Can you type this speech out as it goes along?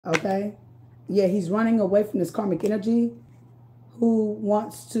Okay? Yeah, he's running away from this karmic energy who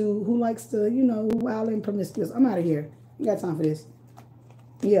likes to, wild and promiscuous. I'm out of here. You got time for this.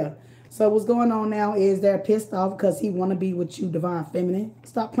 Yeah. So what's going on now is they're pissed off because he want to be with you, divine feminine.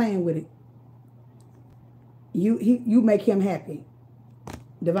 Stop playing with it. You make him happy,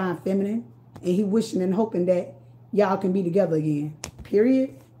 divine feminine, and he wishing and hoping that y'all can be together again.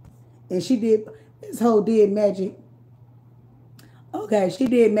 Period. And she did this whole did magic. Okay, she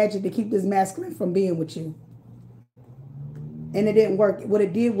did magic to keep this masculine from being with you. And it didn't work. What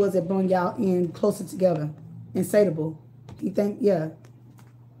it did was it brought y'all in closer together. Insatiable. You think, yeah.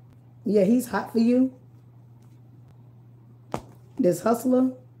 Yeah, he's hot for you. This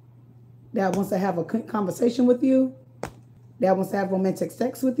hustler that wants to have a conversation with you, that wants to have romantic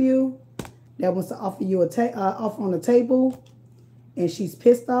sex with you, that wants to offer you offer on the table, and she's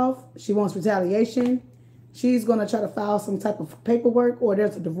pissed off. She wants retaliation. She's going to try to file some type of paperwork, or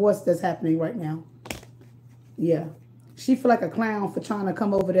there's a divorce that's happening right now. Yeah. She feel like a clown for trying to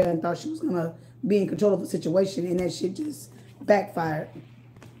come over there and thought she was going to be in control of the situation, and that shit just backfired.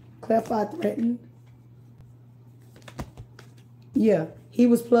 Clarified, threatened. Yeah. He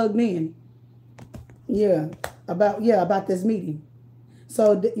was plugged in. Yeah. About this meeting.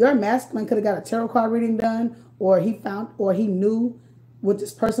 So your masculine could have got a tarot card reading done, or he knew what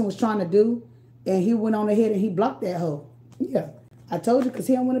this person was trying to do, and he went on ahead and he blocked that hoe. Yeah. I told you, because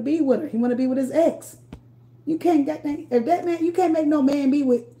he don't want to be with her. He want to be with his ex. You can't get that. If that man, you can't make no man be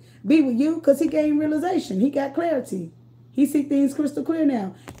with you, because he gained realization. He got clarity. He see things crystal clear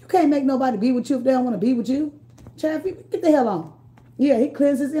now. You can't make nobody be with you if they don't want to be with you. Chad, get the hell on. Yeah, he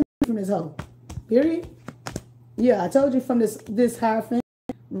cleanses energy from his hoe. Period. Yeah, I told you, from this hierophant,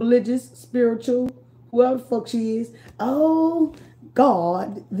 religious, spiritual, whoever the fuck she is. Oh,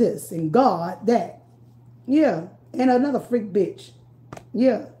 God this and God that. Yeah, and another freak bitch.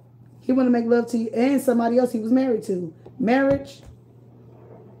 Yeah. He want to make love to you and somebody else he was married to. Marriage.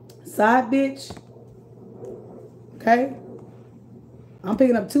 Side bitch. Okay? I'm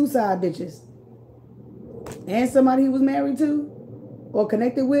picking up 2 side bitches. And somebody he was married to or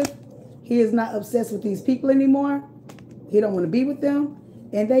connected with. He is not obsessed with these people anymore. He don't want to be with them.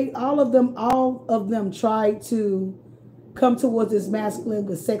 And all of them tried to come towards this masculine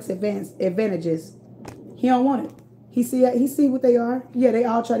with sex advantages. He don't want it. He see what they are. Yeah, they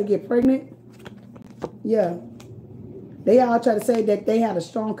all try to get pregnant. Yeah. They all try to say that they had a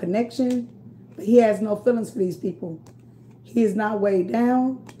strong connection, but he has no feelings for these people. He is not weighed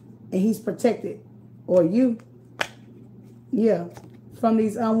down, and he's protected. Or you. Yeah. From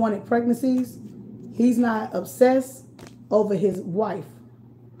these unwanted pregnancies, he's not obsessed over his wife.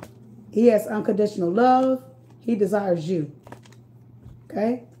 He has unconditional love. He desires you.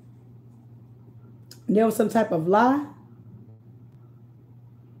 Okay? There was some type of lie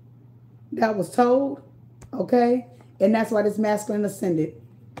that was told, okay? And that's why this masculine ascended.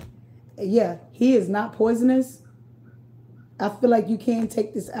 Yeah, he is not poisonous. I feel like you can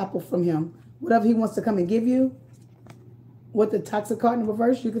take this apple from him. Whatever he wants to come and give you, with the toxic card in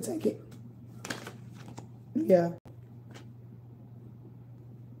reverse, you can take it. Yeah.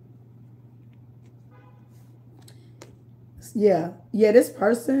 Yeah. Yeah, this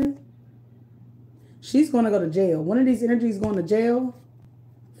person, she's going to go to jail. One of these energies going to jail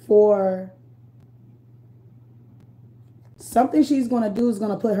for something she's going to do is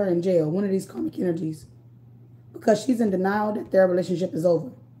going to put her in jail. One of these karmic energies. Because she's in denial that their relationship is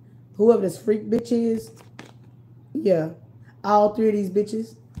over. Whoever this freak bitch is, yeah. All 3 of these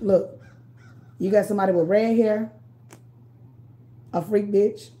bitches. Look, you got somebody with red hair, a freak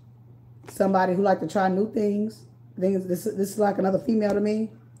bitch, somebody who like to try new things. This is like another female to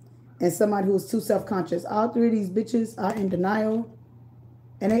me. And somebody who is too self-conscious. All 3 of these bitches are in denial.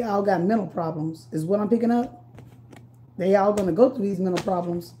 And they all got mental problems, is what I'm picking up. They all going to go through these mental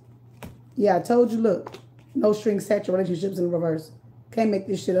problems. Yeah, I told you, look. No strings attached relationships in reverse. Can't make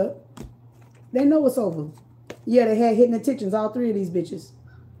this shit up. They know it's over. Yeah, they had hidden intentions, all 3 of these bitches.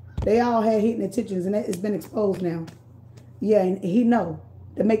 They all had hidden intentions, and it's been exposed now. Yeah, and he know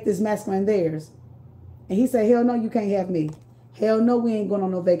to make this masculine theirs. And he said, hell no, you can't have me. Hell no, we ain't going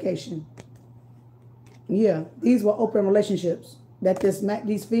on no vacation. Yeah, these were open relationships that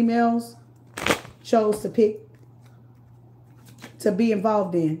these females chose to pick to be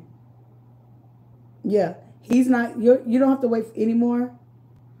involved in. Yeah, he's not, you don't have to wait anymore.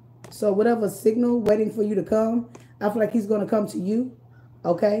 So whatever signal waiting for you to come, I feel like he's going to come to you.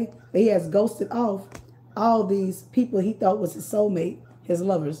 Okay? But he has ghosted off all these people he thought was his soulmate, his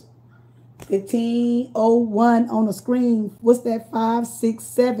lovers. 1501 on the screen. What's that? 5, 6,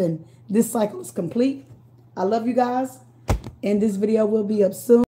 7. This cycle is complete. I love you guys. And this video will be up soon.